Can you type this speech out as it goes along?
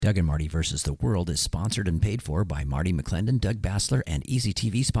Doug and Marty versus the World is sponsored and paid for by Marty McClendon, Doug Bassler, and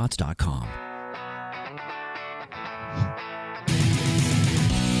EasyTVSpots.com.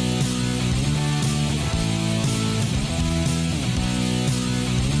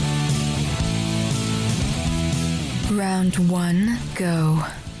 Round one, go.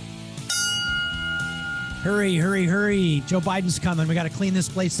 Hurry, hurry, hurry. Joe Biden's coming. We got to clean this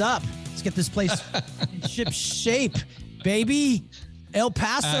place up. Let's get this place in ship shape, baby. El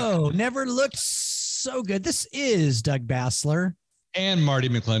Paso never looked so good. This is Doug Bassler. And Marty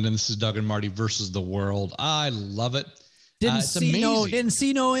McClendon. This is Doug and Marty versus the World. I love it. Didn't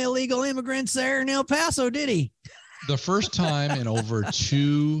see no illegal immigrants there in El Paso, did he? The first time in over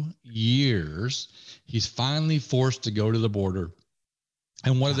 2 years, he's finally forced to go to the border.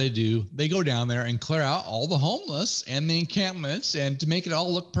 And what do? They go down there and clear out all the homeless and the encampments and to make it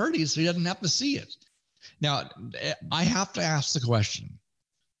all look pretty so he doesn't have to see it. Now, I have to ask the question,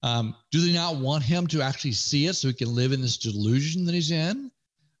 do they not want him to actually see it so he can live in this delusion that he's in?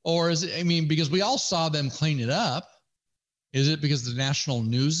 Or is it, I mean, because we all saw them clean it up. Is it because the national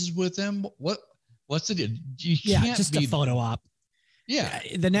news is with them? What's it? Just a photo op. Yeah.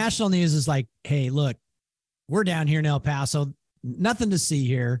 The national news is like, hey, look, we're down here in El Paso. Nothing to see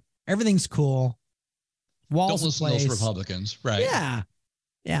here. Everything's cool. Walls don't listen to those Republicans, right? Yeah.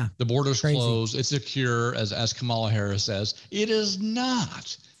 Yeah. The border's closed. It's secure, as Kamala Harris says. It is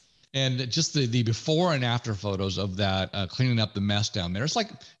not. And just the before and after photos of that cleaning up the mess down there. It's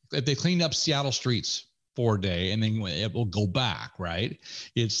like if they cleaned up Seattle streets for a day and then it will go back, right?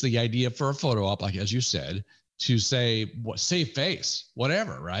 It's the idea for a photo op, like as you said, to say save face,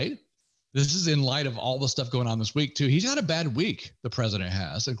 whatever, right? This is in light of all the stuff going on this week too. He's had a bad week, the president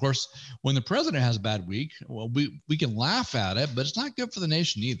has. Of course, when the president has a bad week, well, we can laugh at it, but it's not good for the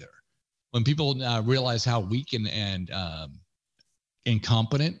nation either. When people realize how weak and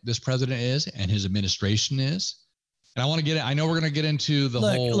incompetent this president is and his administration is. And I know we're going to get into the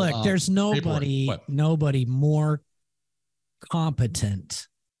whole. Look, there's nobody more competent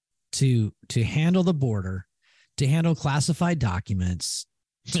to handle the border, to handle classified documents,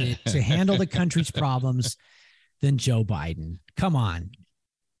 to handle the country's problems than Joe Biden. Come on.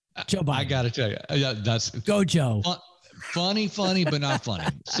 Joe Biden. I got to tell you, go Joe. Funny, but not funny.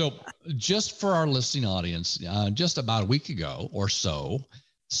 So just for our listening audience, just about a week ago or so,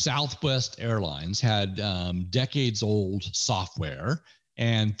 Southwest Airlines had decades old software,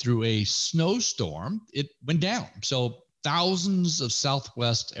 and through a snowstorm, it went down. So thousands of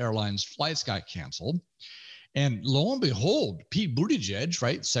Southwest Airlines flights got canceled. And lo and behold, Pete Buttigieg,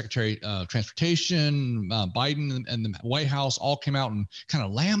 right, Secretary of Transportation, Biden and the White House all came out and kind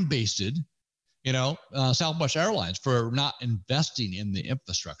of lambasted, Southwest Airlines for not investing in the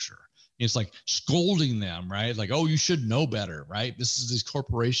infrastructure. It's like scolding them, right? Like, oh, you should know better, right? This is these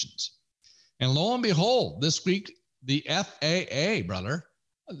corporations. And lo and behold, this week, the FAA, brother,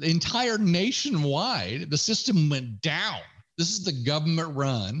 the entire nationwide, the system went down. This is the government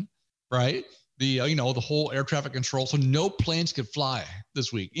run, right? The whole air traffic control, so no planes could fly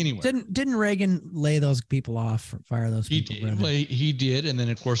this week anyway. Didn't Reagan lay those people off, fire those people? He did, and then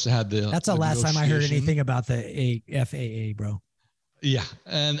of course they had the. That's the last time I heard anything about the FAA, bro. Yeah,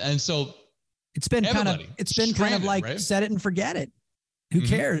 and so it's been kind of like right? Set it and forget it. Who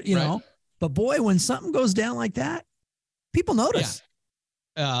cares, you know? But boy, when something goes down like that, people notice.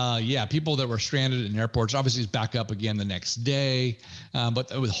 Yeah. People that were stranded in airports obviously it's back up again the next day, but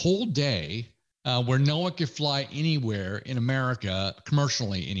the whole day. Where no one could fly anywhere in America,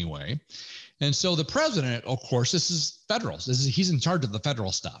 commercially anyway. And so the president, of course, this is federal. He's in charge of the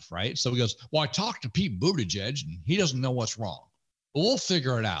federal stuff, right? So he goes, well, I talked to Pete Buttigieg, and he doesn't know what's wrong. But we'll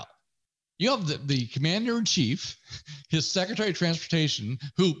figure it out. You have the commander-in-chief, his secretary of transportation,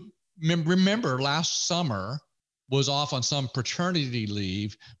 who, remember, last summer was off on some paternity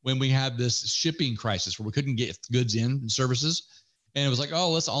leave when we had this shipping crisis where we couldn't get goods in services. And it was like,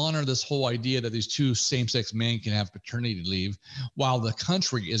 oh, let's honor this whole idea that these two same-sex men can have paternity leave while the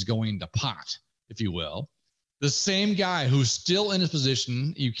country is going to pot, if you will. The same guy who's still in his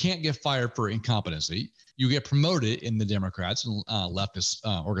position, you can't get fired for incompetency. You get promoted in the Democrats and leftist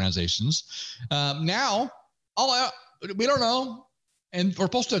organizations. Now, we don't know. And we're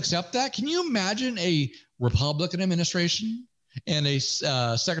supposed to accept that. Can you imagine a Republican administration and a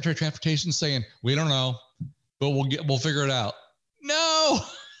Secretary of Transportation saying, we don't know, but we'll figure it out? No,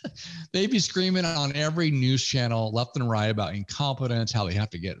 they'd be screaming on every news channel left and right about incompetence, how they have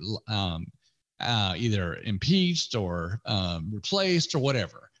to get either impeached or replaced or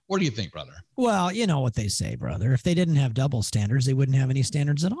whatever. What do you think, brother? Well, you know what they say, brother. If they didn't have double standards, they wouldn't have any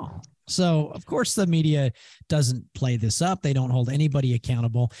standards at all. So, of course, the media doesn't play this up. They don't hold anybody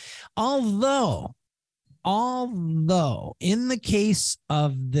accountable. Although in the case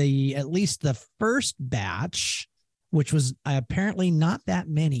of at least the first batch, which was apparently not that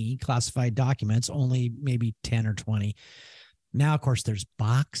many classified documents, only maybe 10 or 20. Now, of course, there's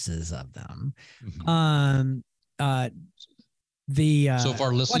boxes of them. Mm-hmm. So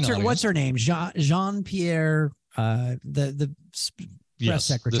far, what's her name? Jean-Pierre, the press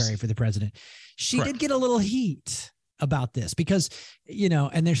secretary for the president. She did get a little heat about this because,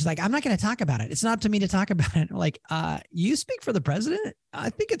 and they're just like, I'm not going to talk about it. It's not up to me to talk about it. Like, you speak for the president. I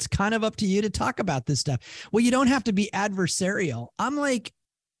think it's kind of up to you to talk about this stuff. Well, you don't have to be adversarial. I'm like,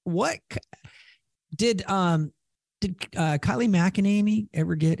 what did Kylie McEnany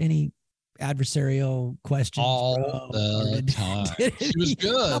ever get any adversarial questions all the time? She was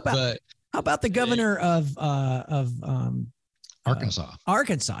good, but how about the governor of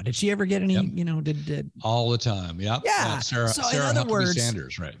Arkansas? Did she ever get any? Yep. Did all the time? Yep. Yeah. Sarah in other Huckabee words,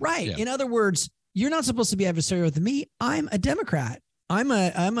 Sanders, right? Right. Yeah. In other words, you're not supposed to be adversarial with me. I'm a Democrat. I'm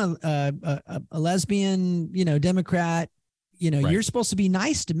a lesbian, Democrat. Right. You're supposed to be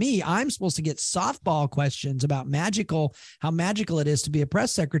nice to me. I'm supposed to get softball questions about how magical it is to be a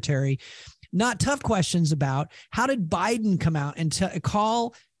press secretary, not tough questions about how did Biden come out and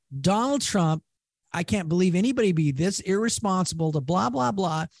call Donald Trump. I can't believe anybody be this irresponsible to blah, blah,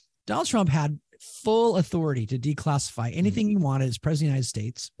 blah. Donald Trump had full authority to declassify anything he wanted as president of the United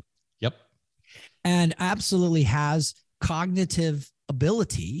States. Yep. And absolutely has cognitive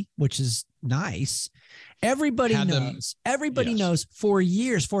ability, which is nice. Everybody knows for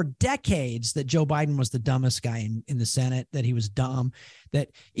years, for decades, that Joe Biden was the dumbest guy in the Senate, that he was dumb, that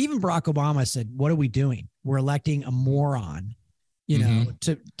even Barack Obama said, what are we doing? We're electing a moron,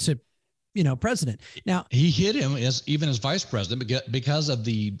 to president. Now he hit him even as vice president because of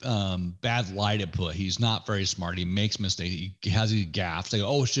the bad light it put. He's not very smart. He makes mistakes. He has these gaffes. They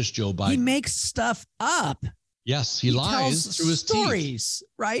go, it's just Joe Biden. He makes stuff up. Yes, he lies through his stories, teeth.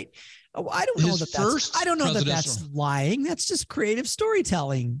 right? Oh, I don't know that that's lying. That's just creative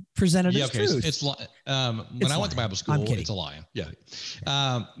storytelling presented as truth. When I went to Bible school, it's a lie. Yeah.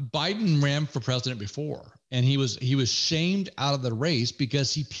 Biden ran for president before, and he was shamed out of the race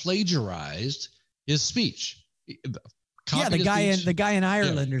because he plagiarized his speech. The guy in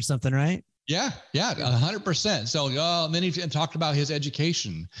Ireland or something, right? Yeah, 100%. So, and then he talked about his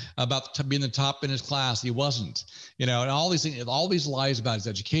education, about being the top in his class. He wasn't, and all these things, all these lies about his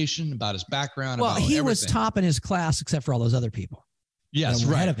education, about his background. Well, he was top in his class except for all those other people. Yes,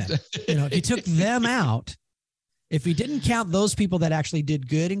 right. Ahead of him. If he took them out, if he didn't count those people that actually did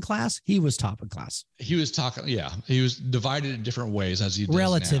good in class, he was top in class. He was talking. Yeah, he was divided in different ways as he does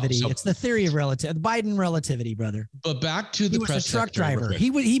relativity. Now. It's the theory of relativity. Biden relativity, brother. But back to the press truck driver.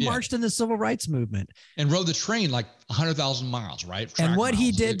 He marched in the civil rights movement and rode the train like 100,000 miles, right? And what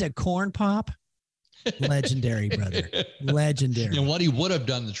he did to Corn Pop, legendary, brother, legendary. And what he would have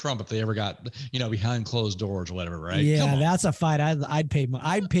done to Trump if they ever got behind closed doors or whatever, right? Yeah, that's a fight. I'd pay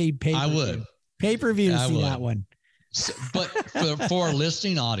pay. I would pay-per-view to see that one. So, but for our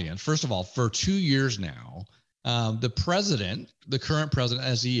listening audience, first of all, for 2 years now, the current president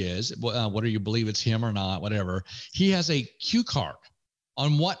as he is, whether you believe it's him or not, whatever, he has a cue card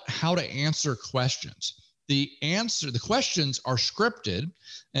on how to answer questions. The questions are scripted,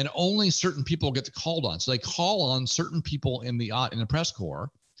 and only certain people get called on. So they call on certain people in the press corps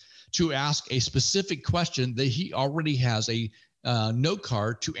to ask a specific question that he already has a note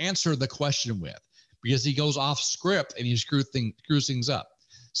card to answer the question with, because he goes off script and he screws things up.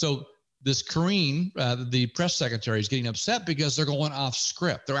 So this Karine, the press secretary, is getting upset because they're going off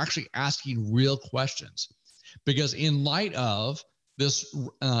script. They're actually asking real questions, because in light of this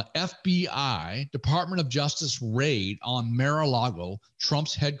FBI, Department of Justice raid on Mar-a-Lago,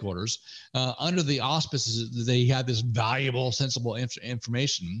 Trump's headquarters, under the auspices that they had this valuable, sensible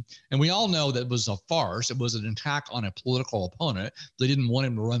information. And we all know that it was a farce. It was an attack on a political opponent. They didn't want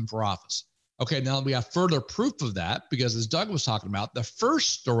him to run for office. Okay, now we have further proof of that, because as Doug was talking about, the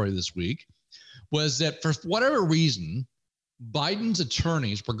first story this week was that for whatever reason, Biden's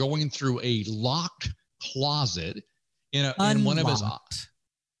attorneys were going through a locked closet in one of his.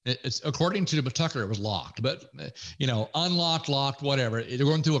 It's according to Tucker, it was locked, but unlocked, locked, whatever. They're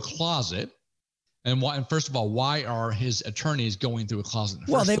going through a closet. And first of all, why are his attorneys going through a closet?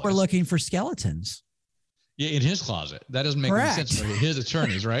 Well, they were looking for skeletons. Yeah, in his closet. That doesn't make Correct. any sense for his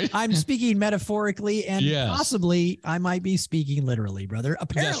attorneys, right? I'm speaking metaphorically, and possibly I might be speaking literally, brother.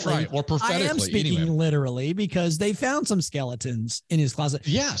 Apparently, that's right. Or prophetically. I am speaking literally because they found some skeletons in his closet.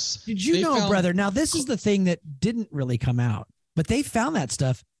 Yes. Did you know, brother? Now, this is the thing that didn't really come out, but they found that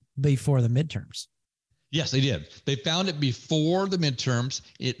stuff before the midterms. Yes, they did. They found it before the midterms.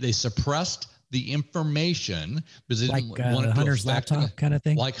 They suppressed the information because they didn't want it Hunter's laptop kind of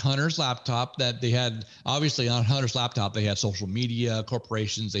thing. Like Hunter's laptop that they had. Obviously, on Hunter's laptop, they had social media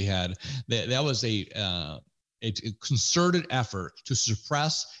corporations. They had that was a concerted effort to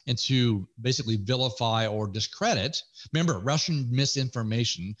suppress and to basically vilify or discredit. Remember, Russian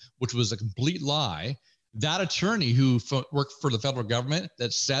misinformation, which was a complete lie. That attorney who worked for the federal government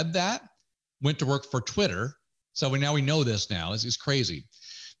that said that went to work for Twitter. So now we know this now. It's crazy.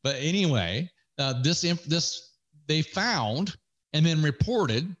 But anyway, this they found and then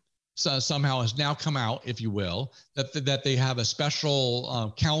reported, so somehow has now come out, if you will, that they have a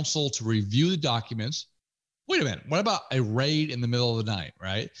special counsel to review the documents. Wait a minute. What about a raid in the middle of the night,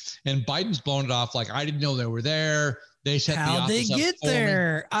 right? And Biden's blown it off like, I didn't know they were there. They set the office up. How'd they get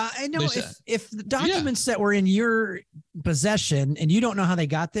there? I know if the documents that were in your possession and you don't know how they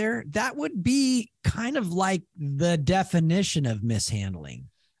got there, that would be kind of like the definition of mishandling.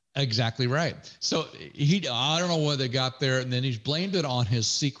 Exactly right. So I don't know where they got there, and then he's blamed it on his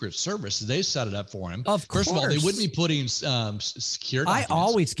Secret Service. They set it up for him. Of course. First of all, they wouldn't be putting secure documents. I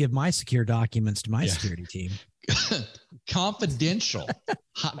always give my secure documents to my security team. Confidential,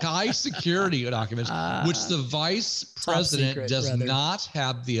 high security documents, which the vice president does not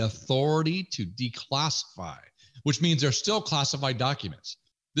have the authority to declassify, which means they're still classified documents.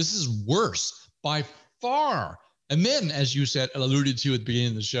 This is worse by far. And then, as you said, alluded to at the beginning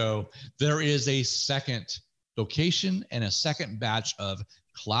of the show, there is a second location and a second batch of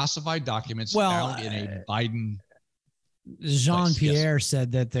classified documents found in a Biden. Jean-Pierre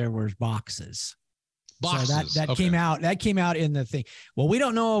said that there were boxes. So that came out. That came out in the thing. Well, we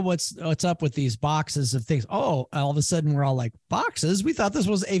don't know what's up with these boxes of things. Oh, all of a sudden we're all like, boxes? We thought this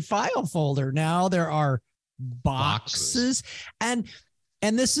was a file folder. Now there are boxes. And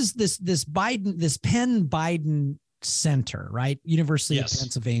this is this Biden, this Penn Biden Center, right? University of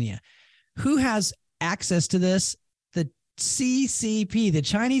Pennsylvania. Who has access to this? The CCP, the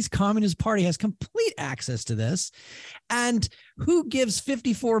Chinese Communist Party, has complete access to this. And who gives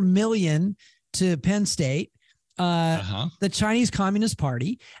 $54 million to Penn State? The Chinese Communist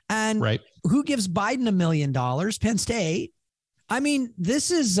Party. And who gives Biden $1 million? Penn State. I mean,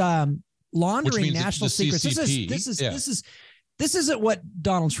 this is laundering national secrets. This isn't what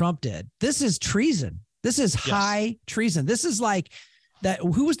Donald Trump did. This is treason. This is high treason. This is like that.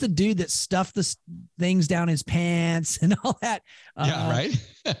 Who was the dude that stuffed the things down his pants and all that?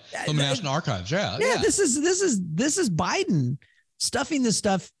 From the National Archives. Yeah. This is Biden stuffing this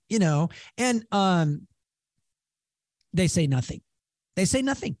stuff, and they say nothing. They say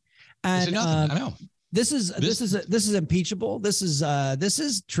nothing. And I know. This is impeachable. This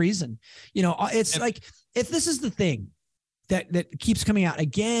is treason. It's like, if this is the thing that keeps coming out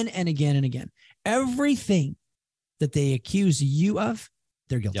again and again and again, everything that they accuse you of,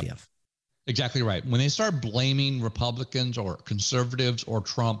 they're guilty of. Exactly right. When they start blaming Republicans or conservatives or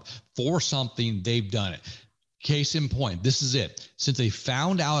Trump for something, they've done it. Case in point, this is it. Since they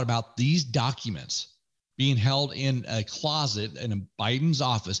found out about these documents being held in a closet in Biden's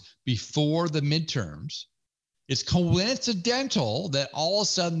office before the midterms, it's coincidental that all of a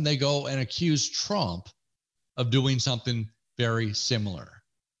sudden they go and accuse Trump of doing something very similar.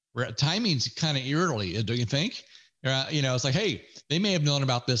 Timing's kind of eerily, don't you think? It's like, hey, they may have known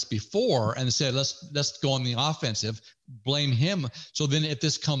about this before and said, let's go on the offensive, blame him. So then if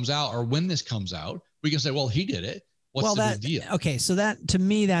this comes out, or when this comes out, we can say, well, he did it. What's the big deal? Okay, so that, to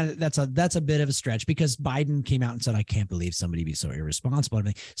me, that's a bit of a stretch, because Biden came out and said, I can't believe somebody be so irresponsible.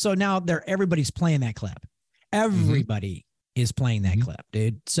 So now everybody's playing that clip. Everybody is playing that clip,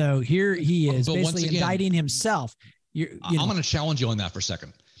 dude. So here he is, basically indicting himself. I'm going to challenge you on that for a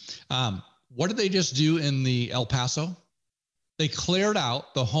second. What did they just do in the El Paso? They cleared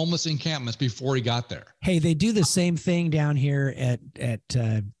out the homeless encampments before he got there. Hey, they do the same thing down here at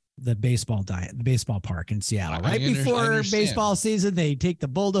the baseball park in Seattle. Right before baseball season, they take the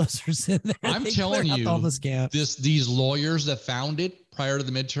bulldozers in there. I'm telling you, these lawyers that found it prior to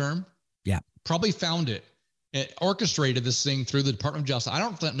the midterm, probably found it and orchestrated this thing through the Department of Justice. I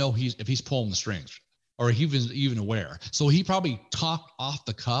don't know if he's pulling the strings, or he was even aware. So he probably talked off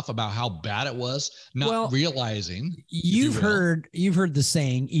the cuff about how bad it was, not realizing. You've heard the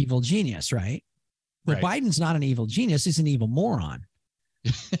saying "evil genius," right? Well, Biden's not an evil genius; he's an evil moron.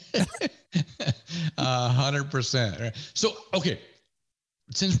 100%. So, okay.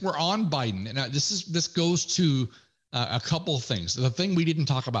 Since we're on Biden, and this goes to a couple of things. The thing we didn't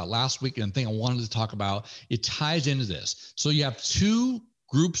talk about last week and the thing I wanted to talk about, it ties into this. So you have two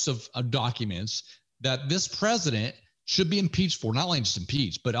groups of documents that this president should be impeached for, not only just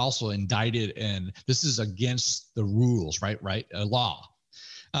impeached, but also indicted. And this is against the rules, right? Law.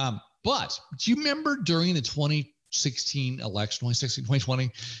 But do you remember during the 2016 election, 2020,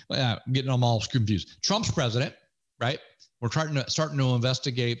 getting them all confused. Trump's president, right? We're starting to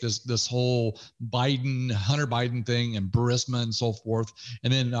investigate this whole Hunter Biden thing and Burisma and so forth.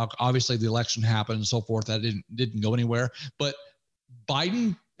 And then obviously the election happened and so forth. That didn't go anywhere. But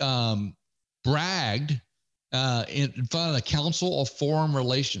Biden bragged in front of the Council of Foreign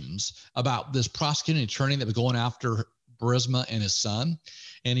Relations about this prosecuting attorney that was going after Burisma and his son.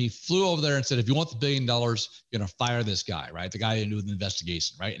 And he flew over there and said, if you want the $1 billion, you're going to fire this guy, right? The guy didn't do the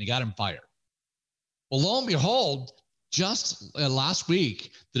investigation, right? And he got him fired. Well, lo and behold, just last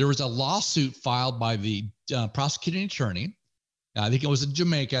week, there was a lawsuit filed by the prosecuting attorney. I think it was in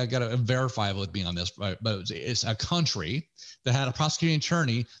Jamaica. I got to verify with me on this, but it's a country that had a prosecuting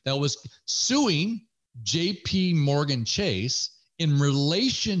attorney that was suing JP Morgan Chase in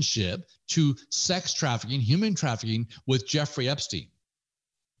relationship to sex trafficking, human trafficking with Jeffrey Epstein.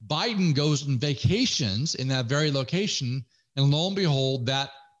 Biden goes on vacations in that very location, and lo and behold,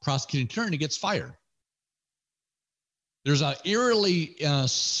 that prosecuting attorney gets fired. There's an eerily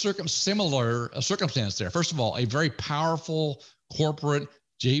similar circumstance there. First of all, a very powerful corporate,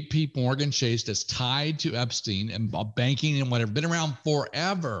 JP Morgan Chase, that's tied to Epstein and banking and whatever, been around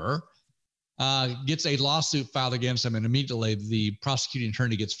forever, gets a lawsuit filed against him, and immediately the prosecuting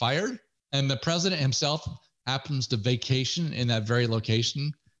attorney gets fired, and the president himself happens to vacation in that very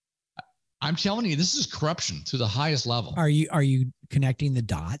location. I'm telling you, this is corruption to the highest level. Are you connecting the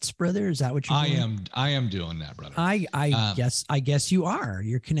dots, brother? Is that what you're doing? I am doing that, brother. I guess you are.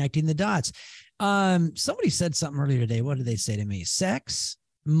 You're connecting the dots. Somebody said something earlier today. What did they say to me? Sex,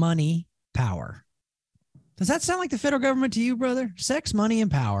 money, power. Does that sound like the federal government to you, brother? Sex, money, and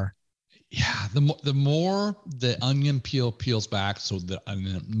power. Yeah. The more the onion peels back, so the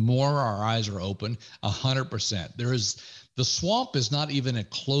more our eyes are open, 100%. The swamp is not even a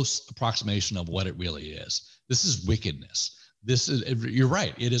close approximation of what it really is. This is wickedness. You're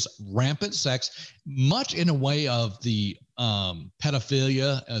right. It is rampant sex, much in a way of the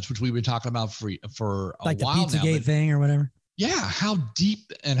pedophilia, which we've been talking about for a like while now. Like the Pizzagate thing or whatever. Yeah, how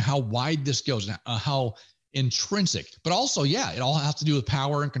deep and how wide this goes, how intrinsic. But also, yeah, it all has to do with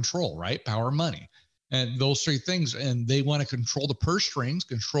power and control, right? Power and money. And those three things. And they want to control the purse strings,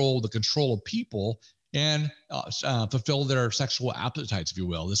 control of people, and fulfill their sexual appetites, if you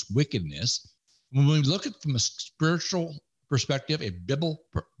will, this wickedness. When we look at it from a spiritual perspective, a biblical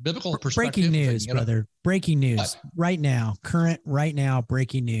perspective. Breaking news, brother. Breaking news right now,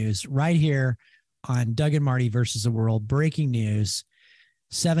 breaking news right here on Doug and Marty versus the World. Breaking news,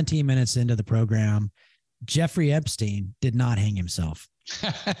 17 minutes into the program, Jeffrey Epstein did not hang himself.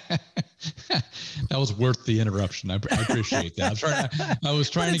 That was worth the interruption. I appreciate that. I was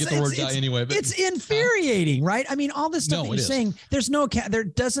trying to get the words out anyway. But it's infuriating, right? I mean, all this stuff that you're saying, there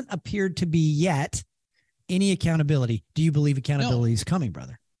doesn't appear to be yet any accountability. Do you believe accountability is coming,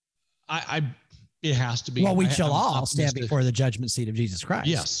 brother? It has to be. Well, we shall all stand before the judgment seat of Jesus Christ.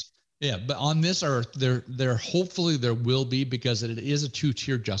 Yes. Yeah. But on this earth, there hopefully there will be, because it is a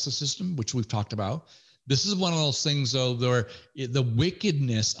two-tier justice system, which we've talked about. This is one of those things, though, where the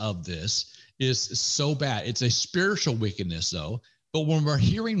wickedness of this is so bad. It's a spiritual wickedness, though. But when we're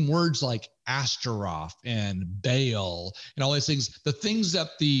hearing words like Ashtaroth and Baal and all these things, the things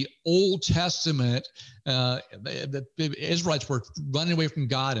that the Old Testament, the Israelites were running away from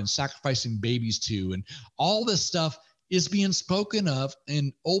God and sacrificing babies to, and all this stuff is being spoken of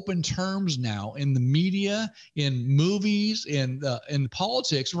in open terms now in the media, in movies, in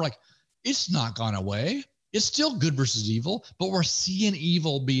politics. We're like, it's not gone away. It's still good versus evil, but we're seeing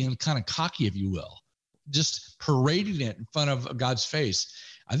evil being kind of cocky, if you will, just parading it in front of God's face.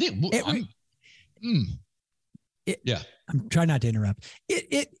 I think I'm trying not to interrupt.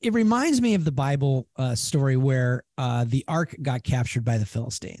 It reminds me of the Bible story where the ark got captured by the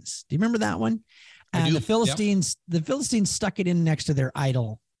Philistines. Do you remember that one? And the Philistines stuck it in next to their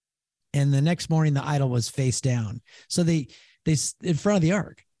idol, and the next morning the idol was face down. So they in front of the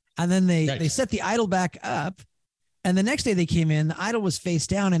ark. And then they set the idol back up, and the next day they came in, the idol was face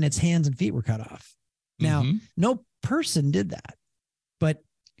down and its hands and feet were cut off. Now, no person did that, but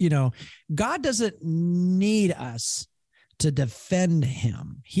God doesn't need us to defend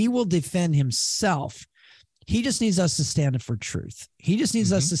him. He will defend himself. He just needs us to stand up for truth. He just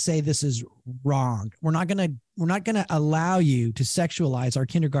needs us to say this is wrong. We're not gonna allow you to sexualize our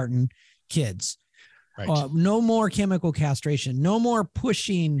kindergarten kids. Right. No more chemical castration. No more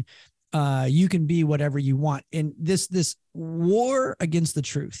pushing. You can be whatever you want. And this war against the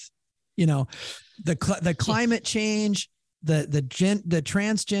truth. You know, the climate change, the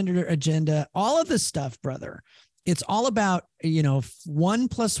transgender agenda, all of this stuff, brother. It's all about, 1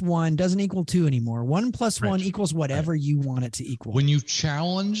 + 1 doesn't equal 2 anymore. 1 + 1 equals whatever you want it to equal. When you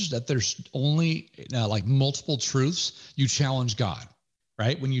challenge that there's only like multiple truths, you challenge God,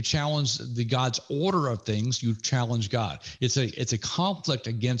 right? When you challenge God's order of things, you challenge God. It's a conflict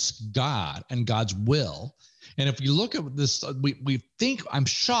against God and God's will. And if you look at this, we think, I'm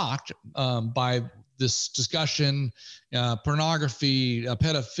shocked by this discussion, pornography,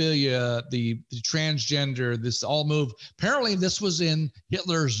 pedophilia, the transgender, this all move. Apparently this was in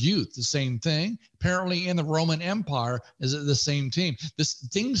Hitler's youth, the same thing. Apparently in the Roman Empire is the same thing.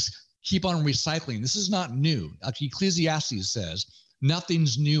 Things keep on recycling. This is not new. Like Ecclesiastes says,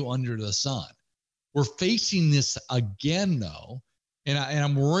 nothing's new under the sun. We're facing this again though. And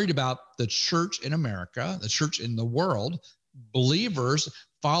I'm worried about the church in America, the church in the world, believers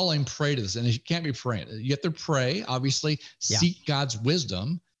falling prey to this. And it can't be praying. You have to pray, obviously, seek God's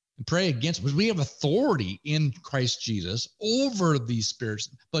wisdom and pray against, because we have authority in Christ Jesus over these spirits.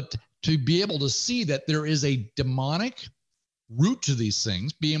 But to be able to see that there is a demonic root to these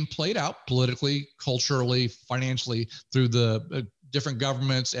things being played out politically, culturally, financially through the different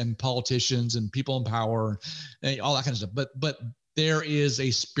governments and politicians and people in power and all that kind of stuff. But there is a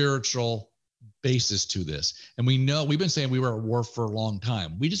spiritual basis to this. And we know, we've been saying we were at war for a long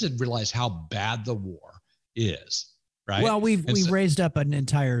time. We just didn't realize how bad the war is, right? Well, we've raised up an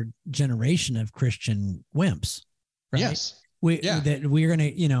entire generation of Christian wimps, right? Yes. That we're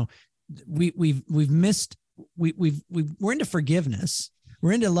going to, we've missed, we're into forgiveness.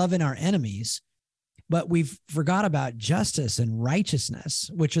 We're into loving our enemies, but we've forgot about justice and righteousness,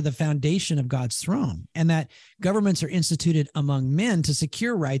 which are the foundation of God's throne, and that governments are instituted among men to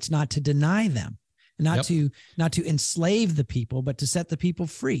secure rights, not to deny them, not to enslave the people, but to set the people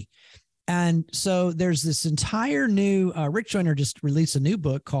free. And so there's this entire new, Rick Joyner just released a new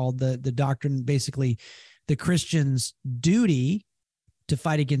book called the Doctrine, basically the Christian's duty to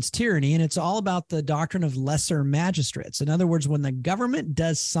fight against tyranny. And it's all about the doctrine of lesser magistrates. In other words, when the government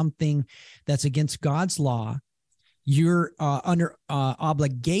does something that's against God's law, you're under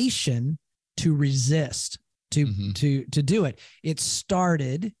obligation to resist, to do it. It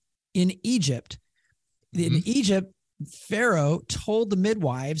started in Egypt. In Egypt, Pharaoh told the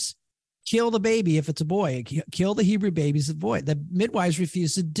midwives, kill the baby if it's a boy, kill the Hebrew babies if it's a boy. The midwives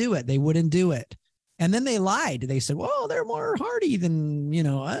refused to do it. They wouldn't do it. And then they lied. They said, well, they're more hardy than,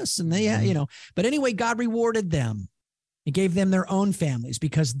 us. And they, but anyway, God rewarded them. He gave them their own families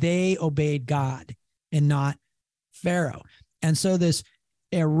because they obeyed God and not Pharaoh. And so this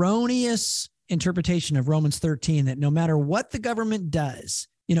erroneous interpretation of Romans 13, that no matter what the government does,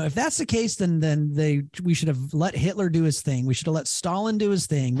 if that's the case, then we should have let Hitler do his thing. We should have let Stalin do his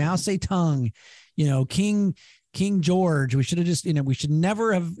thing. Mao Zedong, King George. We should have just, we should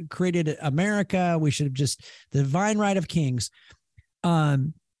never have created America. We should have just the divine right of kings. But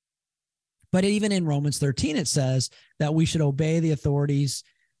even in Romans 13, it says that we should obey the authorities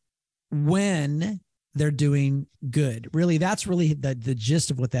when they're doing good. Really, that's really the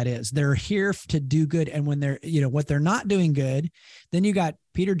gist of what that is. They're here to do good. And when they're, what they're not doing good, then you got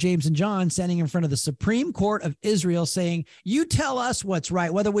Peter, James, and John standing in front of the Supreme Court of Israel saying, you tell us what's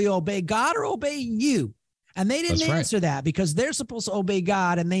right, whether we obey God or obey you. And they didn't answer that because they're supposed to obey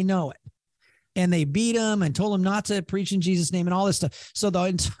God and they know it. And they beat him and told him not to preach in Jesus' name and all this stuff. So the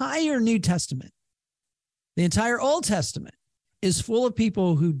entire New Testament, the entire Old Testament is full of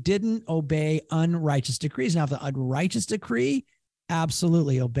people who didn't obey unrighteous decrees. Now, if the unrighteous decree,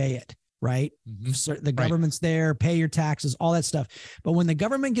 absolutely obey it, right? So the government's there, pay your taxes, all that stuff. But when the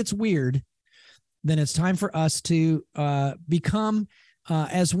government gets weird, then it's time for us to become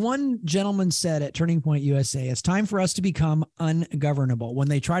as one gentleman said at Turning Point USA, it's time for us to become ungovernable. When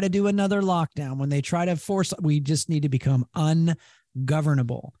they try to do another lockdown, when they try to force, we just need to become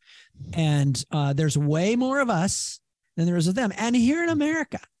ungovernable. And there's way more of us than there is of them. And here in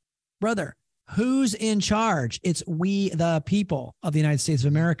America, brother, who's in charge? It's we, the people of the United States of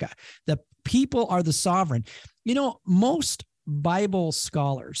America. The people are the sovereign. Most Bible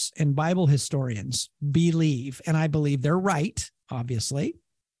scholars and Bible historians believe, and I believe they're right, obviously,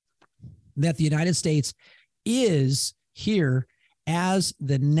 that the United States is here as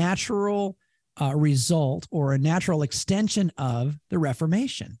the natural result or a natural extension of the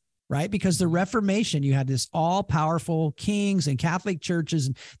Reformation, right? Because the Reformation, you had this all powerful kings and Catholic churches,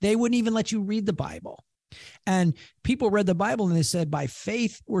 and they wouldn't even let you read the Bible. And people read the Bible and they said, by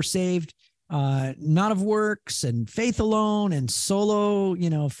faith we're saved, not of works, and faith alone, and solo,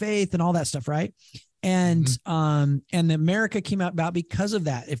 faith and all that stuff, right? And and America came out about because of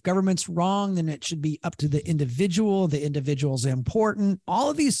that. If government's wrong, then it should be up to the individual. The individual's important. All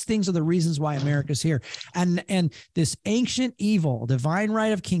of these things are the reasons why America's here. And this ancient evil, divine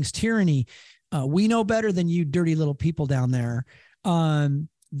right of king's tyranny, we know better than you dirty little people down there.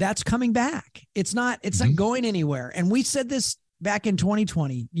 That's coming back. It's not going anywhere. And we said this back in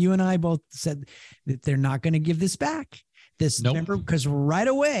 2020. You and I both said that they're not going to give this back. Remember, because right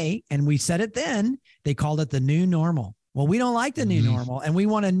away, and we said it then, they called it the new normal. Well, we don't like the new normal, and we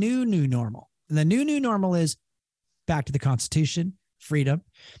want a new normal. And the new normal is back to the Constitution, freedom,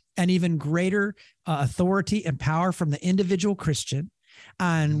 and even greater authority and power from the individual Christian.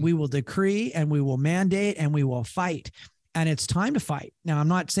 And we will decree, and we will mandate, and we will fight. And it's time to fight. Now, I'm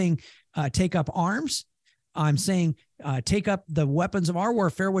not saying take up arms. I'm saying take up the weapons of our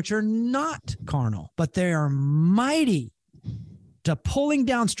warfare, which are not carnal, but they are mighty to pulling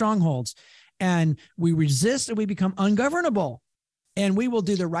down strongholds. And we resist and we become ungovernable. And we will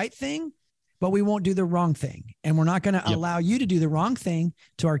do the right thing, but we won't do the wrong thing. And we're not going to allow you to do the wrong thing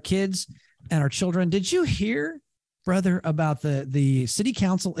to our kids and our children. Did you hear, brother, about the city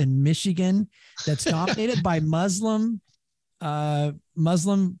council in Michigan that's dominated by Muslim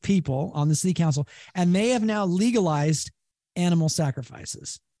people on the city council, and they have now legalized animal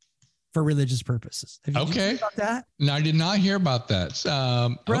sacrifices for religious purposes? Have you heard about that? No, I did not hear about that.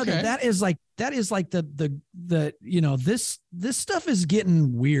 Brother, that is like the this stuff is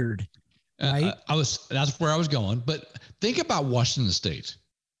getting weird. Right? That's where I was going. But think about Washington State.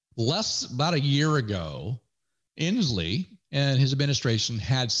 About a year ago, Inslee and his administration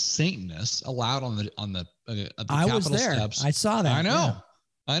had Satanists allowed on the I Capitol was there. steps. I saw that. I know.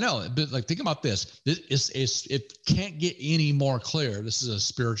 I know. But like, think about this. It can't get any more clear. This is a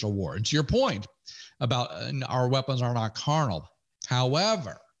spiritual war. And to your point about our weapons are not carnal.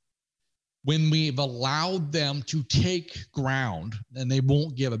 However, when we've allowed them to take ground and they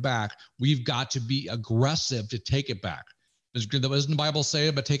won't give it back, we've got to be aggressive to take it back. Doesn't the Bible say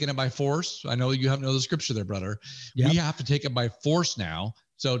about taking it by force? I know you have know the scripture there, brother. Yep. We have to take it by force now.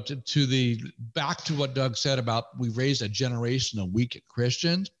 So back to what Doug said about we raised a generation of weak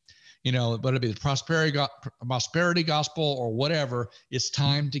Christians, whether it be the prosperity gospel or whatever, it's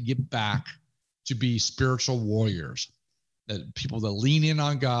time to get back to be spiritual warriors. People that lean in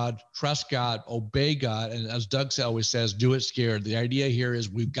on God, trust God, obey God. And as Doug always says, do it scared. The idea here is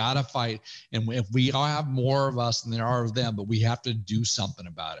we've got to fight. And if we all have more of us than there are of them, but we have to do something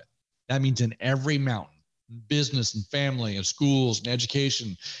about it. That means in every mountain, business and family and schools and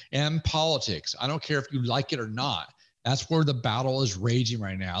education and politics. I don't care if you like it or not. That's where the battle is raging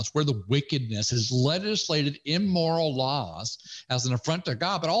right now. It's where the wickedness has legislated immoral laws as an affront to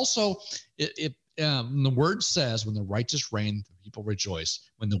God, but also the word says, when the righteous reign, the people rejoice.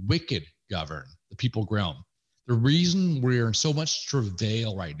 When the wicked govern, the people groan. The reason we're in so much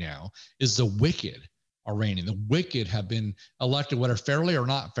travail right now is the wicked are reigning. The wicked have been elected, whether fairly or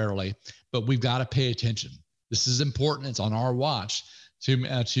not fairly, but we've got to pay attention. This is important. It's on our watch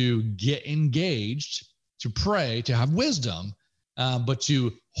to get engaged, to pray, to have wisdom, but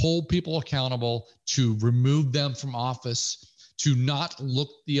to hold people accountable, to remove them from office, to not look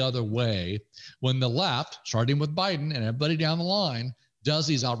the other way when the left, starting with Biden and everybody down the line, does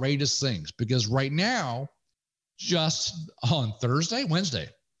these outrageous things. Because right now, just on Wednesday,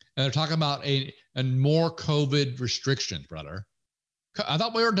 and they're talking about a more COVID restrictions, brother. I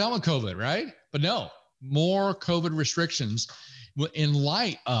thought we were done with COVID, right? But no, more COVID restrictions in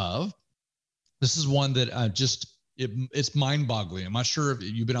light of, this is one that it's mind-boggling. I'm not sure if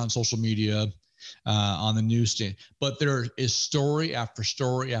you've been on social media, on the newsstand, but there is story after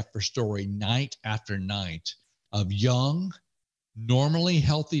story after story, night after night, of young, normally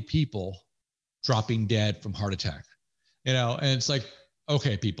healthy people dropping dead from heart attack. And it's like,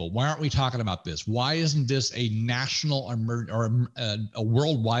 okay, people, why aren't we talking about this? Why isn't this a national or a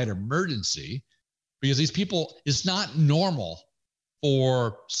worldwide emergency? Because these people, it's not normal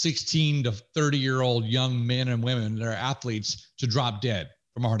for 16 to 30-year-old young men and women that are athletes to drop dead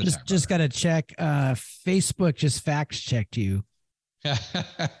from a heart attack. Just got to check. Facebook just fact checked you.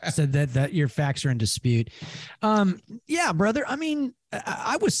 Said that your facts are in dispute. Yeah, brother. I mean,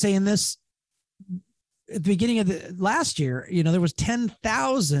 I was saying this at the beginning of the last year. There was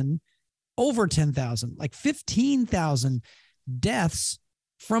over 10,000, like 15,000 deaths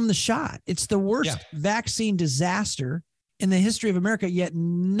from the shot. It's the worst vaccine disaster in the history of America, yet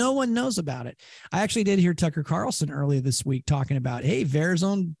no one knows about it. I actually did hear Tucker Carlson earlier this week talking about, hey, VAERS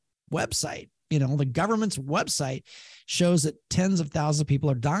own website, the government's website shows that tens of thousands of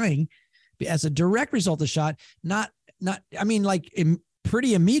people are dying as a direct result of the shot.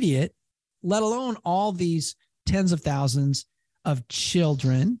 Pretty immediate, let alone all these tens of thousands of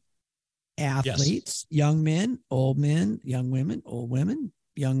children, athletes, young men, young women, old women,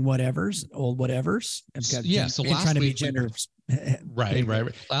 young whatevers, old whatevers. So last week, right.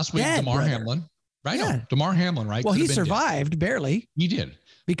 Last week, Damar Hamlin, right? Yeah. No, Damar Hamlin, right? Well, he survived barely. He did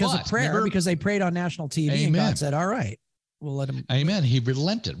because of prayer, because they prayed on national TV. Amen. And God said, all right, we'll let him. Amen. He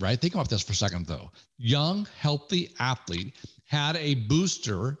relented, right? Think about this for a second, though. Young, healthy athlete had a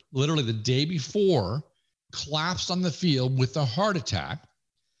booster literally the day before, collapsed on the field with a heart attack.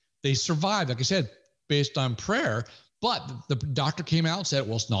 They survived, like I said, based on prayer. But the doctor came out and said,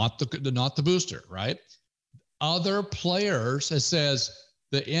 well, it's not the booster, right? Other players, it says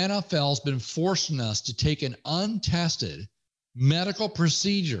the NFL's been forcing us to take an untested medical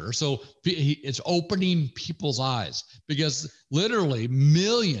procedure. So it's opening people's eyes, because literally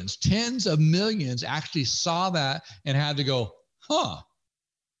millions, tens of millions actually saw that and had to go,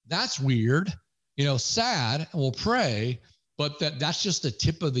 that's weird, sad, and we'll pray. But that's just the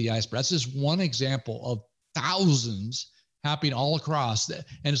tip of the iceberg. That's just one example of thousands happening all across. And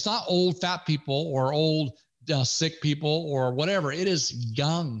it's not old fat people or old sick people or whatever. It is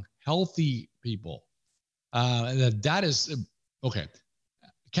young, healthy people. That is okay.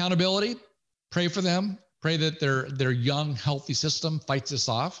 Accountability. Pray for them. Pray that their young, healthy system fights this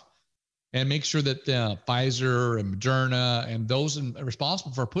off, and make sure that Pfizer and Moderna and those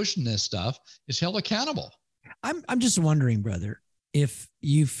responsible for pushing this stuff is held accountable. I'm just wondering, brother, if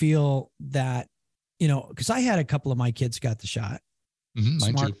you feel that, because I had a couple of my kids got the shot. Mm-hmm,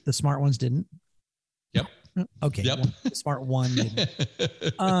 mine too. The smart ones didn't. Yep. Okay. Yep. The smart one didn't.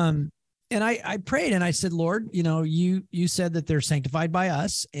 And I prayed and I said, Lord, you said that they're sanctified by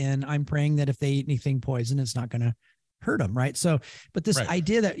us, and I'm praying that if they eat anything poison, it's not going to hurt them. Right. So, but this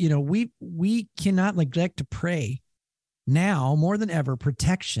idea that, we cannot neglect to pray now more than ever,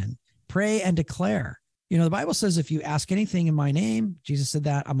 protection, pray and declare. The Bible says, if you ask anything in my name, Jesus said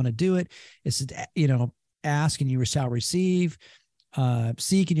that, I'm going to do it. It said, ask and you shall receive,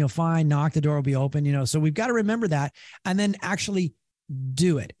 seek and you'll find, knock, the door will be open, so we've got to remember that, and then actually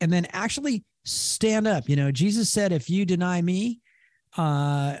do it, and then actually stand up. Jesus said, if you deny me,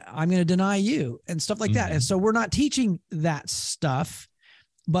 I'm going to deny you, and stuff like that. And so we're not teaching that stuff,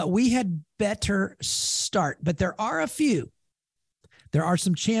 but we had better start. But there are some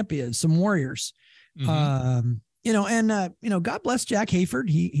champions, some warriors. God bless Jack Hayford.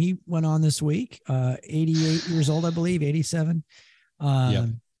 He went on this week, 88 years old, I believe, 87.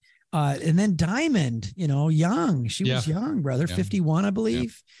 And then Diamond, young, she was young, brother, 51, I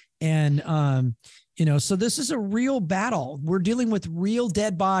believe. And, so this is a real battle. We're dealing with real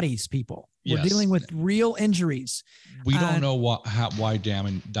dead bodies, people. We're dealing with real injuries. We don't know why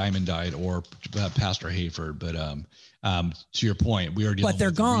Diamond died, or Pastor Hayford, but to your point, we are dealing. But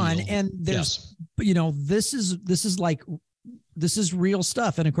they're gone, and there's, this is real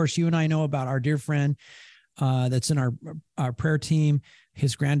stuff. And of course, you and I know about our dear friend that's in our prayer team.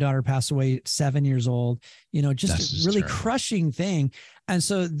 His granddaughter passed away at 7 years old. Just a really crushing thing. And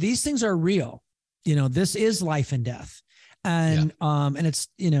so these things are real. This is life and death, and it's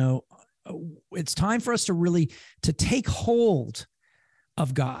it's time for us to really take hold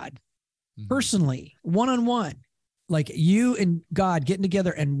of God personally, one-on-one, like you and God getting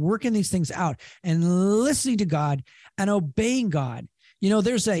together and working these things out and listening to God and obeying God.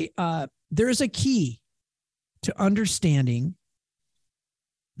 There is a key to understanding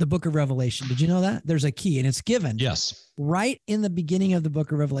the book of Revelation. Did you know that? There's a key, and it's given. Yes. Right in the beginning of the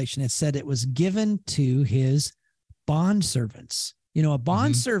book of Revelation, it said it was given to his bondservants. A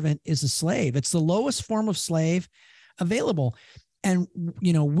bondservant is a slave. It's the lowest form of slave available. And,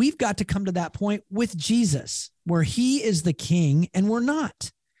 we've got to come to that point with Jesus, where he is the king and we're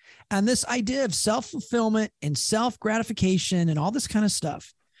not. And this idea of self-fulfillment and self-gratification and all this kind of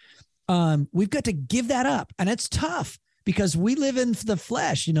stuff, we've got to give that up. And it's tough, because we live in the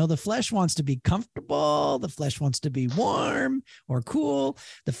flesh. The flesh wants to be comfortable. The flesh wants to be warm or cool.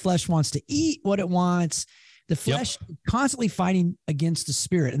 The flesh wants to eat what it wants. The flesh constantly fighting against the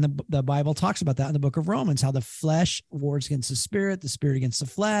spirit. And the Bible talks about that in the book of Romans, how the flesh wars against the spirit against the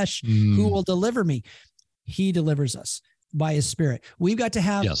flesh. Who will deliver me? He delivers us by his spirit. We've got to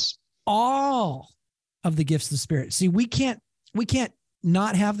have all of the gifts of the spirit. See, we can't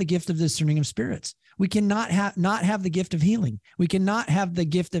not have the gift of discerning of spirits. We cannot not have the gift of healing. We cannot have the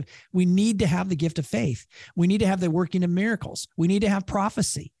gift of, we need to have the gift of faith. We need to have the working of miracles. We need to have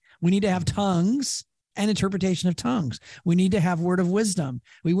prophecy. We need to have tongues and interpretation of tongues. We need to have word of wisdom.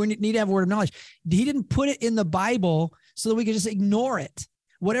 We need to have word of knowledge. He didn't put it in the Bible so that we could just ignore it.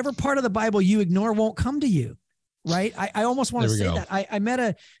 Whatever part of the Bible you ignore won't come to you. Right. I almost want to say that. I met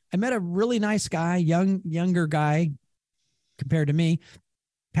a really nice guy, younger guy compared to me,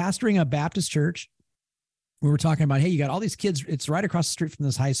 pastoring a Baptist church. We were talking about, hey, you got all these kids. It's right across the street from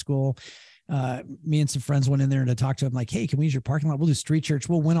this high school. Me and some friends went in there to talk to him, like, hey, can we use your parking lot? We'll do street church.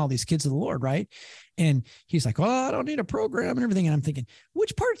 We'll win all these kids to the Lord. Right. And he's like, well, I don't need a program and everything. And I'm thinking,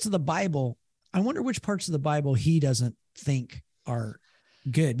 which parts of the Bible, I wonder which parts of the Bible he doesn't think are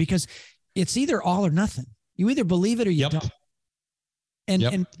good, because it's either all or nothing. You either believe it or you don't.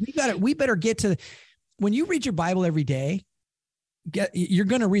 And we better get to, when you read your Bible every day, you're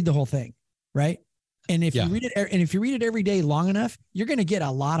going to read the whole thing. Right. And if you read it every day long enough, you're going to get a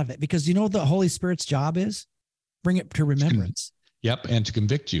lot of it, because you know what the Holy Spirit's job is? Bring it to remembrance. Yep. And to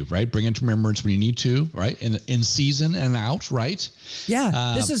convict you, right? Bring it to remembrance when you need to, right? In season and out, right?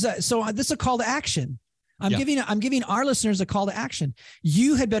 Yeah. This is a call to action. I'm giving our listeners a call to action.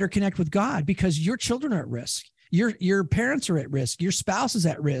 You had better connect with God, because your children are at risk. Your parents are at risk. Your spouse is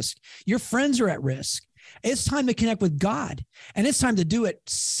at risk. Your friends are at risk. It's time to connect with God, and it's time to do it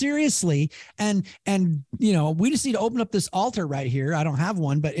seriously. And we just need to open up this altar right here. I don't have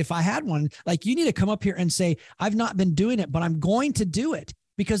one, but if I had one, like, you need to come up here and say, I've not been doing it, but I'm going to do it,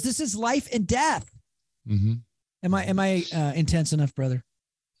 because this is life and death. Mm-hmm. Am I intense enough, brother?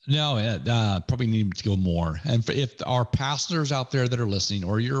 No, probably need to go more. And if our pastors out there that are listening,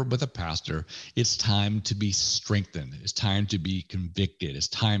 or you're with a pastor, it's time to be strengthened. It's time to be convicted. It's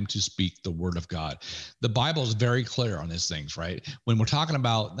time to speak the word of God. The Bible is very clear on these things, right? When we're talking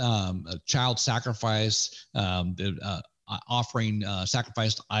about a child sacrifice, offering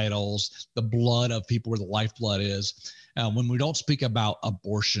sacrifice to idols, the blood of people where the lifeblood is. When we don't speak about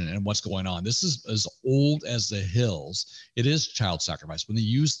abortion and what's going on, this is as old as the hills. It is child sacrifice. When they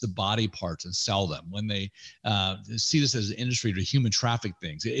use the body parts and sell them, when they see this as an industry to human traffic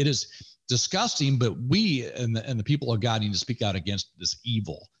things, it is disgusting. But we and the people of God need to speak out against this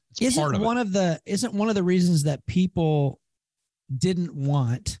evil. It's part of it. Isn't one of the reasons that people didn't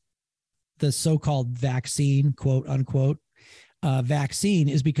want the so-called vaccine, quote unquote, vaccine,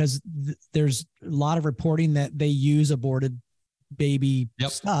 is because there's a lot of reporting that they use aborted baby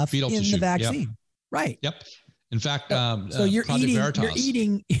stuff in tissue. The vaccine. Yep. Right. Yep. In fact, so you're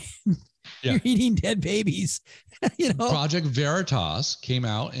eating dead babies. Project Veritas came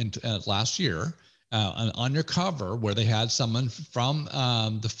out in last year, undercover, where they had someone from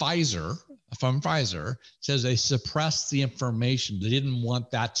Pfizer says they suppressed the information. They didn't want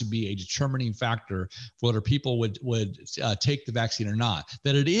that to be a determining factor for whether people would take the vaccine or not,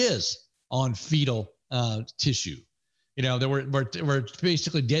 that it is on fetal tissue. There were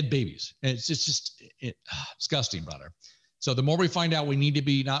basically dead babies. And it's just disgusting, brother. So the more we find out, we need to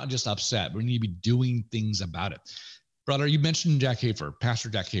be not just upset, we need to be doing things about it. Brother, you mentioned Jack Hayford, Pastor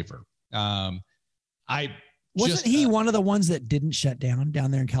Jack Hayford. Wasn't he one of the ones that didn't shut down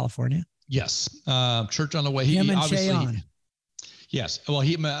there in California? Yes. Church on the Way. Him and Cheon. Yes. Well,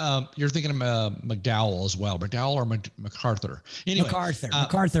 you're thinking of McDowell as well. McDowell or MacArthur? Anyway,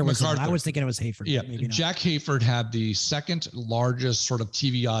 MacArthur was MacArthur. I was thinking it was Hayford. Yeah. Jack Hayford had the second largest sort of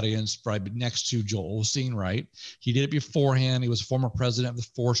TV audience, right next to Joel Osteen, right? He did it beforehand. He was a former president of the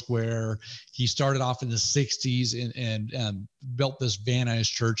Foursquare. He started off in the 60s and built this Van Nuys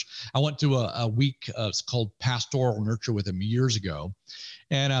church. I went to a week it's called Pastoral Nurture with him years ago.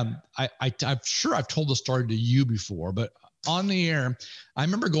 And I'm sure I've told the story to you before, but on the air, I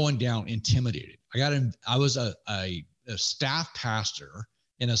remember going down intimidated. I was a staff pastor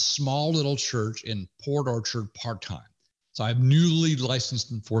in a small little church in Port Orchard part-time. So I'm newly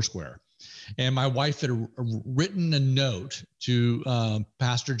licensed in Foursquare. And my wife had written a note to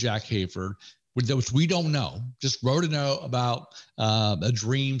Pastor Jack Hayford, which we don't know, just wrote a note about a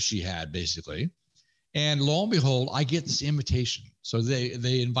dream she had, basically. And lo and behold, I get this invitation. So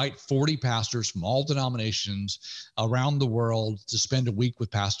they invite 40 pastors from all denominations around the world to spend a week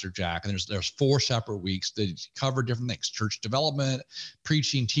with Pastor Jack. And there's 4 separate weeks that cover different things: church development,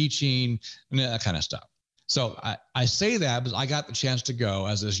 preaching, teaching, and that kind of stuff. So I say that because I got the chance to go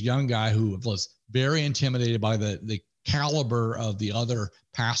as this young guy who was very intimidated by the caliber of the other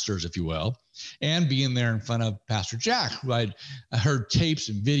pastors, if you will, and being there in front of Pastor Jack, who I heard tapes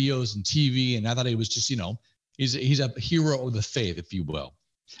and videos and TV, and I thought he was just, he's a hero of the faith, if you will.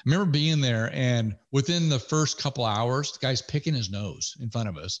 I remember being there, and within the first couple hours, the guy's picking his nose in front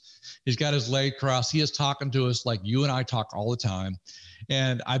of us. He's got his leg crossed. He is talking to us like you and I talk all the time.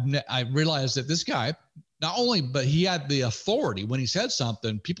 And I realized that this guy, not only, but he had the authority. When he said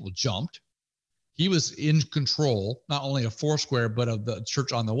something, people jumped. He was in control, not only of Foursquare, but of the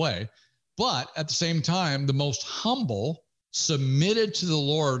Church on the Way. But at the same time, the most humble, submitted to the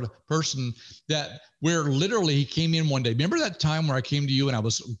Lord person, that where literally he came in one day. Remember that time where I came to you and I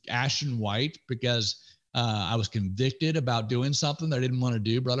was ashen white because I was convicted about doing something that I didn't want to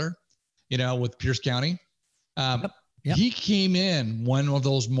do, brother, with Pierce County. Yep. He came in one of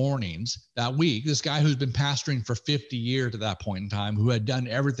those mornings that week, this guy who's been pastoring for 50 years at that point in time, who had done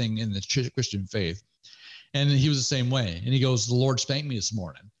everything in the Christian faith. And he was the same way. And he goes, the Lord spanked me this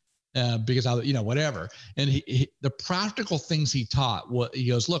morning. Because I, whatever. And the practical things he taught, he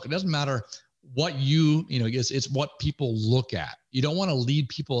goes, look, it doesn't matter what it's what people look at. You don't want to lead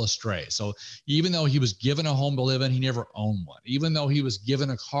people astray. So even though he was given a home to live in, he never owned one. Even though he was given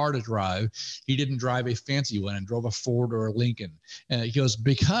a car to drive, he didn't drive a fancy one and drove a Ford or a Lincoln. And he goes,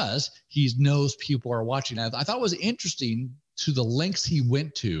 because he knows people are watching. I thought it was interesting to the lengths he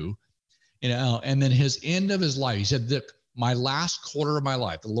went to, and then his end of his life, he said, my last quarter of my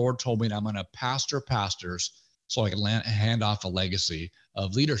life, the Lord told me that I'm going to pastor pastors so I can hand off a legacy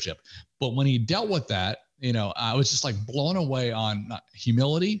of leadership. But when he dealt with that, I was just like blown away on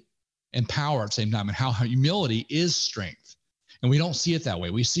humility and power at the same time, and how humility is strength. And we don't see it that way.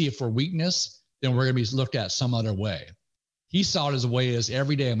 We see it for weakness, then we're going to be looked at some other way. He saw it as a way as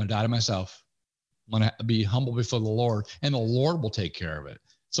every day I'm going to die to myself. I'm going to be humble before the Lord, and the Lord will take care of it.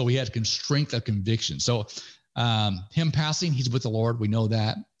 So he had strength of conviction. So him passing, he's with the Lord. We know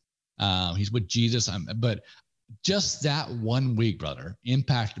that. He's with Jesus. But just that 1 week, brother,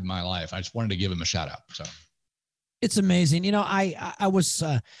 impacted my life. I just wanted to give him a shout out. So it's amazing. I was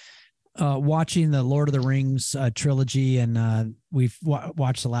watching the Lord of the Rings trilogy, and we've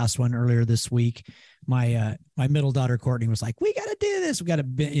watched the last one earlier this week. My middle daughter Courtney was like, "We got to do this. We got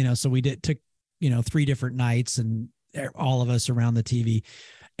to," so we took 3 different nights, and all of us around the TV,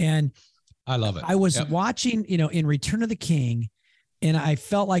 and I love it. I was watching, in Return of the King, and I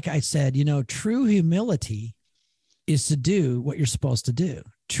felt like I said, true humility is to do what you're supposed to do.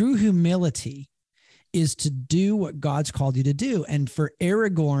 True humility is to do what God's called you to do. And for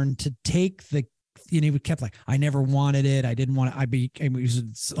Aragorn to take he kept like, I never wanted it. I didn't want to, I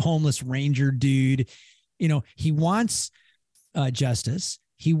was a homeless ranger dude. He wants justice.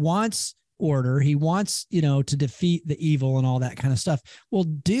 He wants order. He wants, to defeat the evil and all that kind of stuff. Well,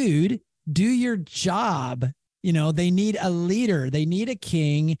 dude, do your job. They need a leader. They need a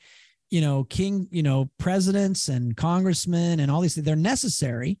king, presidents and congressmen and all these things. They're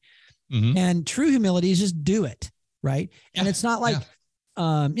necessary. Mm-hmm. And true humility is just do it. Right. And it's not like,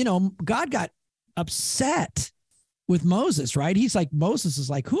 God got upset with Moses, right? He's like, Moses is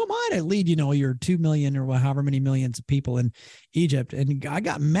like, who am I to lead, your 2 million or however many millions of people in Egypt? And God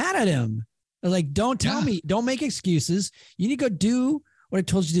got mad at him. Like, don't tell me, don't make excuses. You need to go do what I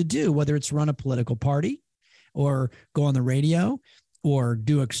told you to do, whether it's run a political party or go on the radio or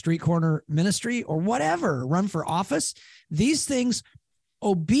do a street corner ministry or whatever, run for office. These things,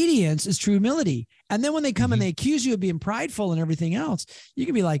 obedience is true humility. And then when they come and they accuse you of being prideful and everything else, you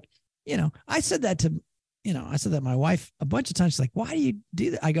can be like, I said that to my wife a bunch of times. She's like, why do you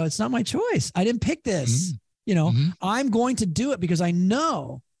do that? I go, it's not my choice. I didn't pick this. I'm going to do it because I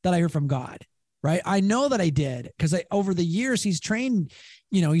know that I heard from God. Right. I know that I did because over the years, he's trained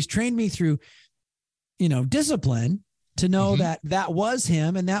me through, discipline to know that was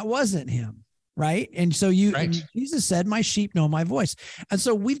him and that wasn't him. Right. And so Jesus said, my sheep know my voice. And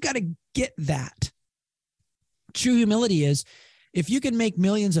so we've got to get that. True humility is, if you can make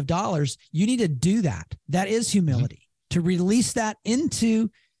millions of dollars, you need to do that. That is humility, to release that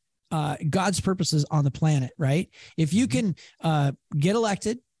into God's purposes on the planet. Right. If you can get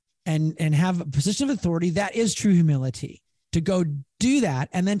elected and have a position of authority, that is true humility, to go do that.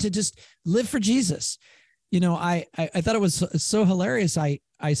 And then to just live for Jesus. I thought it was so hilarious. I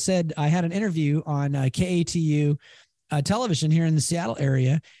said, I had an interview on KATU television here in the Seattle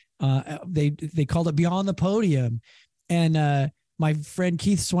area. They called it Beyond the Podium. And my friend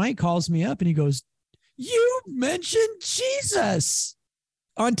Keith Swank calls me up and he goes, you mentioned Jesus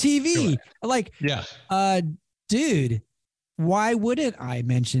on TV. Like, dude, why wouldn't I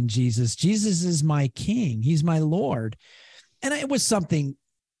mention Jesus? Jesus is my king. He's my Lord. And it was something,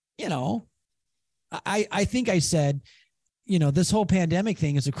 I think I said, this whole pandemic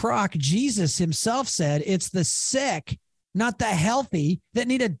thing is a crock. Jesus himself said it's the sick, not the healthy, that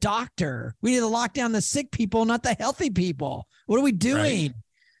need a doctor. We need to lock down the sick people, not the healthy people. What are we doing?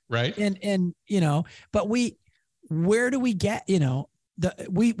 Right. And, but where do we get,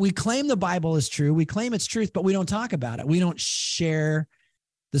 we claim the Bible is true. We claim it's truth, but we don't talk about it. We don't share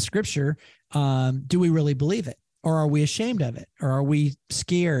the scripture. Do we really believe it, or are we ashamed of it, or are we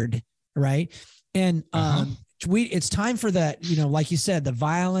scared? Right. And, it's time for that, like you said, the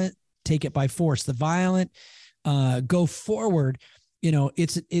violent take it by force, the violent, go forward.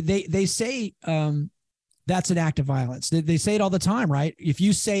 They say, that's an act of violence. They say it all the time, right? If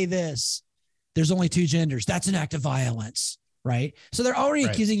you say this, there's only two genders, that's an act of violence, right? So they're already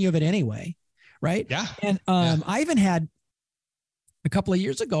accusing you of it anyway, right? Yeah. And I even had a couple of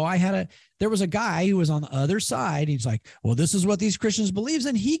years ago, there was a guy who was on the other side. He's like, well, this is what these Christians believes.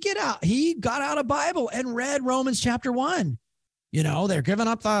 And he got out a Bible and read Romans chapter 1. They're giving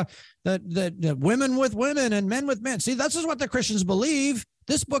up the women with women and men with men. See, this is what the Christians believe.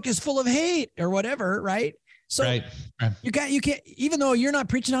 This book is full of hate or whatever, right? So you can't, even though you're not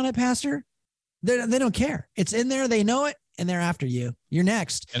preaching on it, Pastor, they don't care. It's in there. They know it, and they're after you. You're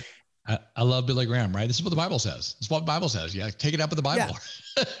next. I love Billy Graham, right? This is what the Bible says. This is what the Bible says. Yeah, take it up with the Bible.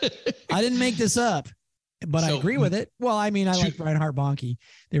 Yeah. I didn't make this up, but I agree with it. Well, I like Reinhard Bonnke.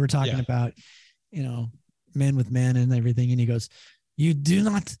 They were talking about, men with men and everything. And he goes, you do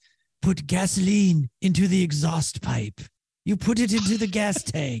not put gasoline into the exhaust pipe. You put it into the gas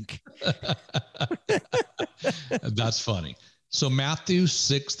tank. That's funny. So Matthew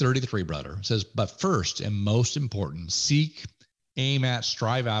 6:33, brother, says, but first and most important, seek, aim at,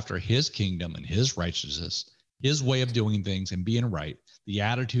 strive after his kingdom and his righteousness, his way of doing things and being right, the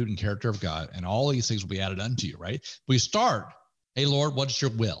attitude and character of God, and all these things will be added unto you, right? We start, hey, Lord, what is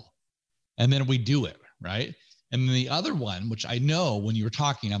your will? And then we do it, right? And then the other one, which I know when you were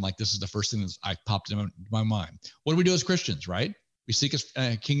talking, I'm like, this is the first thing that I popped into my mind. What do we do as Christians, right? We seek his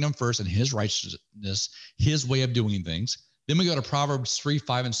kingdom first and his righteousness, his way of doing things. Then we go to Proverbs 3,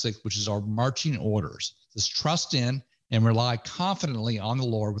 5, and 6, which is our marching orders. This trust in and rely confidently on the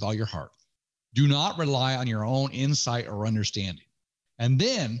Lord with all your heart. Do not rely on your own insight or understanding. And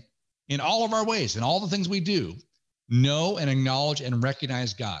then in all of our ways, in all the things we do, know and acknowledge and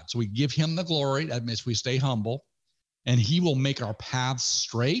recognize God. So we give him the glory. That means we stay humble, and he will make our paths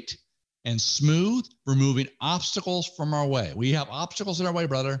straight and smooth, removing obstacles from our way. We have obstacles in our way,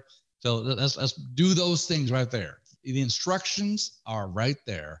 brother. So let's do those things right there. The instructions are right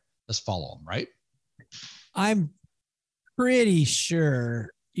there. Let's follow them, right? I'm pretty sure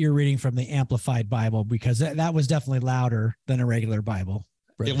you're reading from the Amplified Bible, because that was definitely louder than a regular Bible.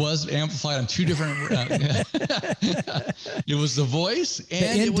 It was amplified on two different. It was the voice,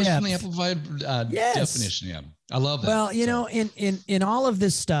 and it was from the amplified definition. Yeah, I love that. Well, in all of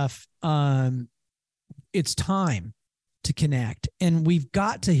this stuff, it's time to connect, and we've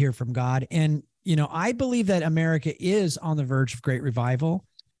got to hear from God. And I believe that America is on the verge of great revival,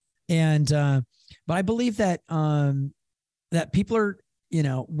 and but I believe that that people are,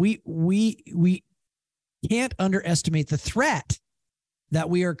 we can't underestimate the threat that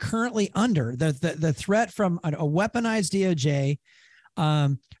we are currently under, the threat from a weaponized DOJ.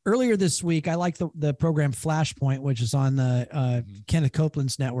 Earlier this week, I like the program Flashpoint, which is on the Kenneth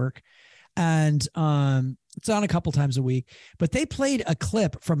Copeland's network. And it's on a couple times a week, but they played a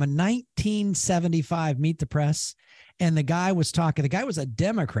clip from a 1975 Meet the Press. And the guy was a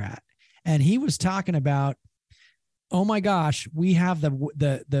Democrat, and he was talking about, oh my gosh, we have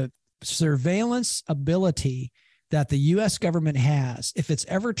the surveillance ability that the U.S. government has, if it's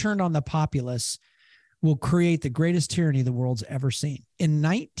ever turned on the populace, will create the greatest tyranny the world's ever seen. In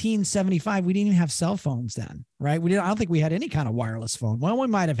 1975, we didn't even have cell phones then, right? I don't think we had any kind of wireless phone. Well, we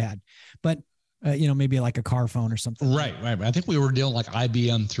might have had, but maybe like a car phone or something. Right. I think we were dealing like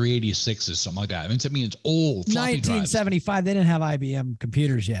IBM 386s, something like that. I mean, it's old. 1975, they didn't have IBM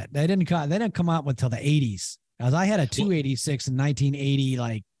computers yet. They didn't come out until the 80s. As I had a 286 in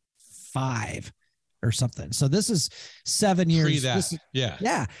 1985. Or something. So this is 7 years.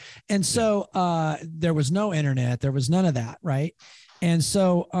 Yeah. And so there was no internet. There was none of that. Right. And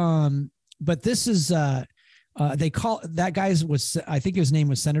so, but this is, they call that guy's I think his name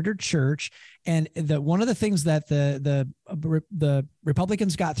was Senator Church. And one of the things that the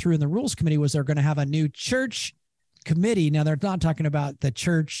Republicans got through in the Rules Committee was they're going to have a new church committee. Now they're not talking about the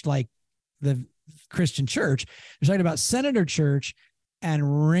church, like the Christian church. They're talking about Senator Church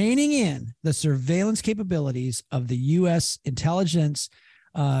and reining in the surveillance capabilities of the U.S. intelligence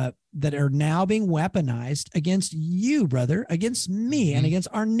that are now being weaponized against you, brother, against me, and against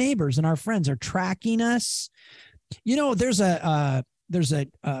our neighbors and our friends. Are tracking us. There's a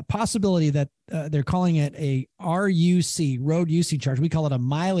possibility that they're calling it a RUC, road usage charge. We call it a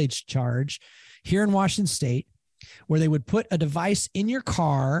mileage charge here in Washington State. where they would put a device in your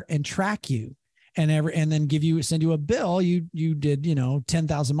car and track you and then send you a bill. You did,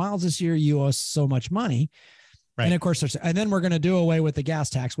 10,000 miles this year. You owe us so much money. Right. And of course, and then we're going to do away with the gas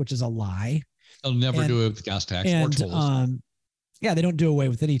tax, which is a lie. They'll never do it with the gas tax or tolls. Yeah, they don't do away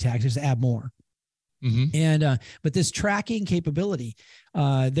with any tax, just add more. Mm-hmm. And but this tracking capability,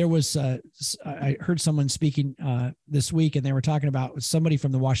 there was I heard someone speaking this week, and they were talking about somebody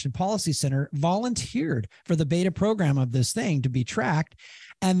from the Washington Policy Center volunteered for the beta program of this thing to be tracked,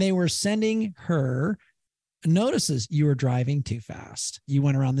 and they were sending her notices. You were driving too fast. You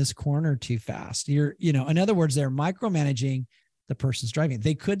went around this corner too fast. In other words, they're micromanaging the person's driving.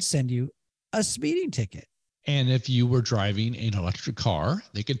 They could send you a speeding ticket. And if you were driving an electric car,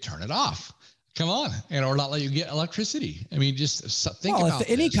 they could turn it off. Come on, or not let you get electricity. I mean, just think about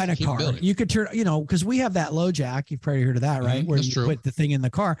any kind of car, you could turn, because we have that low jack. You've probably heard of that, right? Where you put the thing in the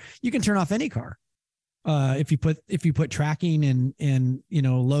car. You can turn off any car. If you put tracking and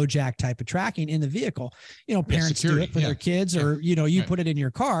low jack type of tracking in the vehicle, parents do it for their kids, or you put it in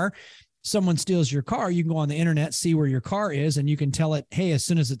your car. Someone steals your car, you can go on the internet, see where your car is, and you can tell it, hey, as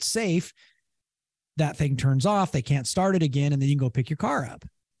soon as it's safe, that thing turns off. They can't start it again, and then you can go pick your car up.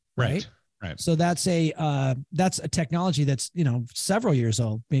 Right. So that's a technology that's several years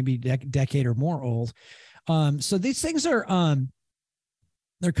old, maybe decade or more old. So these things are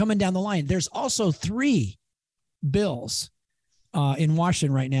they're coming down the line. There's also 3 bills in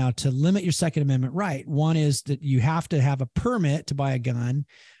Washington right now to limit your Second Amendment right. One is that you have to have a permit to buy a gun,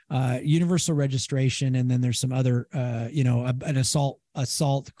 universal registration, and then there's some other an assault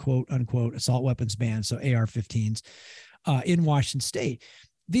quote unquote assault weapons ban, so AR-15s in Washington state.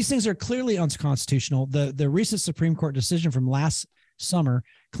 These things are clearly unconstitutional. The recent Supreme Court decision from last summer,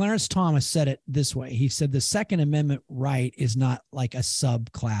 Clarence Thomas said it this way. He said the Second Amendment right is not like a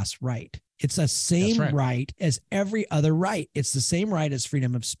subclass right. It's the same right as every other right. It's the same right as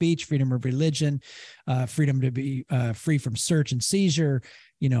freedom of speech, freedom of religion, freedom to be free from search and seizure,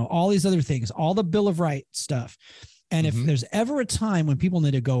 all these other things, all the Bill of Rights stuff. And if there's ever a time when people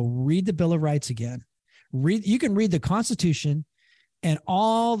need to go read the Bill of Rights again, you can read the Constitution and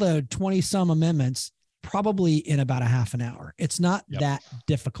all the 20 some amendments probably in about a half an hour. It's not that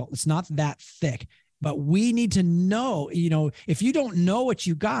difficult. It's not that thick, but we need to know, if you don't know what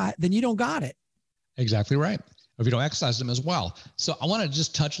you got, then you don't got it. Exactly right. If you don't exercise them as well. So I want to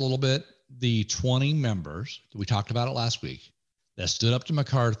just touch a little bit, the 20 members, we talked about it last week, that stood up to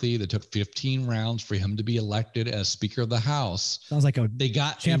McCarthy, that took 15 rounds for him to be elected as Speaker of the House. Sounds like they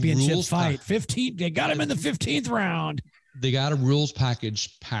got championship fight. 15. They got him in the 15th round. They got a rules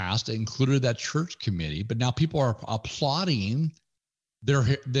package passed. It included that church committee, but now people are applauding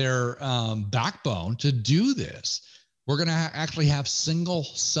their backbone to do this. We're going to actually have single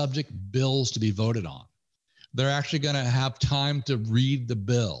subject bills to be voted on. They're actually going to have time to read the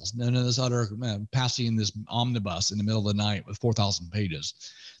bills. None of this other passing this omnibus in the middle of the night with 4,000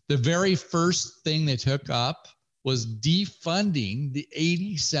 pages. The very first thing they took up was defunding the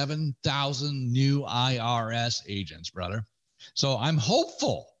 87,000 new IRS agents, brother. So I'm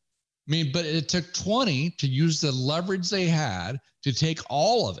hopeful. But it took 20 to use the leverage they had to take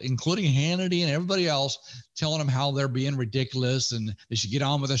all of it, including Hannity and everybody else, telling them how they're being ridiculous and they should get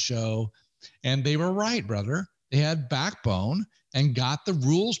on with the show. And they were right, brother. They had backbone and got the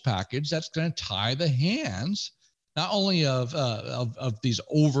rules package that's going to tie the hands not only of these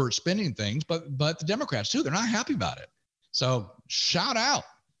overt spending things, but the Democrats too. They're not happy about it. So shout out,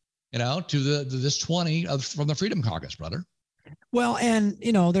 to this 20 from the Freedom Caucus, brother. Well, and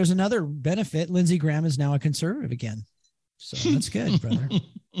there's another benefit. Lindsey Graham is now a conservative again, so that's good, brother.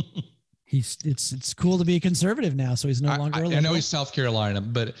 It's cool to be a conservative now, so he's no longer a liberal. I know he's South Carolina,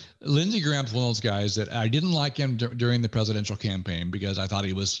 but Lindsey Graham's one of those guys that I didn't like him during the presidential campaign because I thought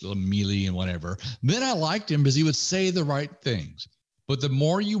he was mealy and whatever. Then I liked him because he would say the right things. But the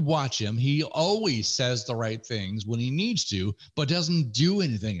more you watch him, he always says the right things when he needs to, but doesn't do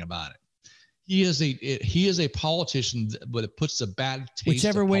anything about it. He is a politician, but it puts a bad taste.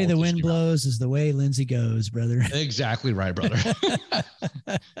 Whichever way the wind blows is the way Lindsey goes, brother. Exactly right, brother.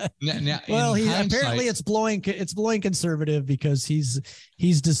 Well, apparently it's blowing conservative because he's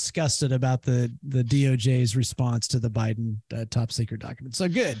disgusted about the DOJ's response to the Biden top secret document. So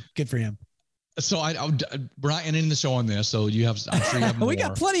good for him. So we're not ending the show on this. So I'm sure you have more. We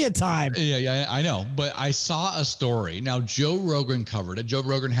got plenty of time. Yeah, I know. But I saw a story. Now, Joe Rogan covered it. Joe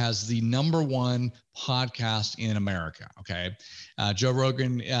Rogan has the #1 podcast in America. Okay. Joe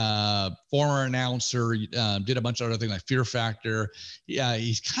Rogan, former announcer, did a bunch of other things like Fear Factor. Yeah,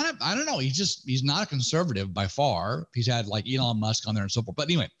 he's kind of, I don't know. He's not a conservative by far. He's had like Elon Musk on there and so forth. But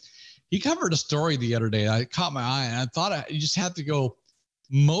anyway, he covered a story the other day. I caught my eye, and I thought you just have to go.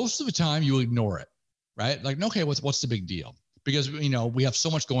 Most of the time, you ignore it, right? Like, okay, what's the big deal? Because we have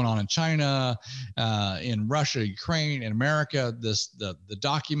so much going on in China, in Russia, Ukraine, in America. The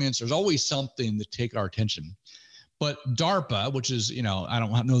documents. There's always something to take our attention. But DARPA, which is I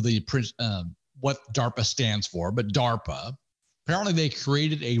don't know what DARPA stands for, but DARPA. Apparently, they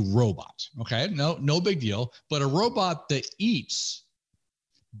created a robot. Okay, no big deal, but a robot that eats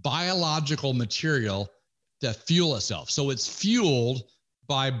biological material that fuel itself. So it's fueled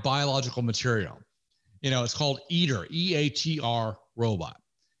by biological material. It's called EATR, EATR robot.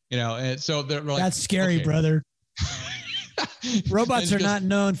 And so they're like, that's scary, okay. Brother. Robots are not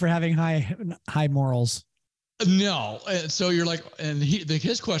known for having high morals. No. And so you're like, and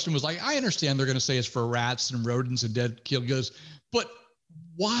his question was like, I understand they're going to say it's for rats and rodents and dead kill. He goes, but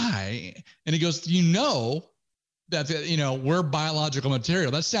why? And he goes, that, we're biological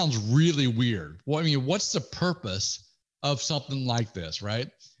material. That sounds really weird. Well, I mean, what's the purpose of something like this, right?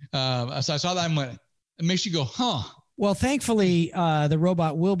 So I saw that and went, it makes you go, huh? Well, thankfully, the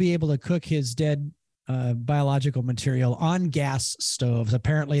robot will be able to cook his dead biological material on gas stoves.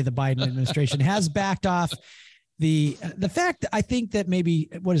 Apparently, the Biden administration has backed off the fact that I think that maybe,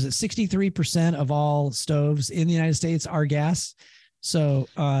 63% of all stoves in the United States are gas. So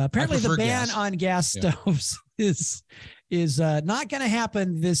apparently the ban on gas stoves is not going to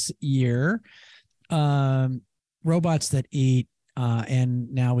happen this year. Robots that eat,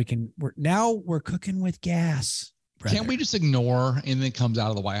 and now we're cooking with gas. Brother. Can't we just ignore anything that comes out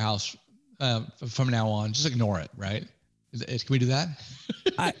of the White House from now on? Just ignore it, right? Can we do that?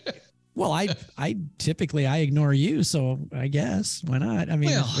 I typically ignore you, so I guess why not? I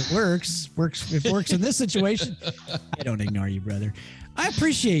mean, if it works. If it works in this situation, I don't ignore you, brother. I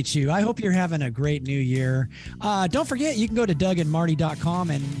appreciate you. I hope you're having a great new year. Don't forget, you can go to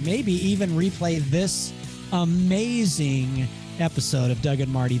DougAndMarty.com and maybe even replay this amazing episode of Doug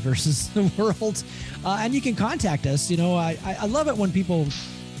and Marty versus the world. And you can contact us. I love it when people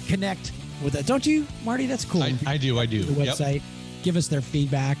connect with it. Don't you, Marty? That's cool. I do. The website, give us their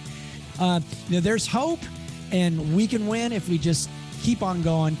feedback. There's hope, and we can win if we just keep on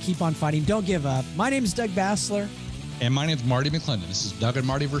going, keep on fighting. Don't give up. My name is Doug Bassler. And my name is Marty McClendon. This is Doug and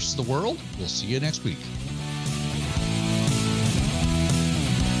Marty versus the world. We'll see you next week.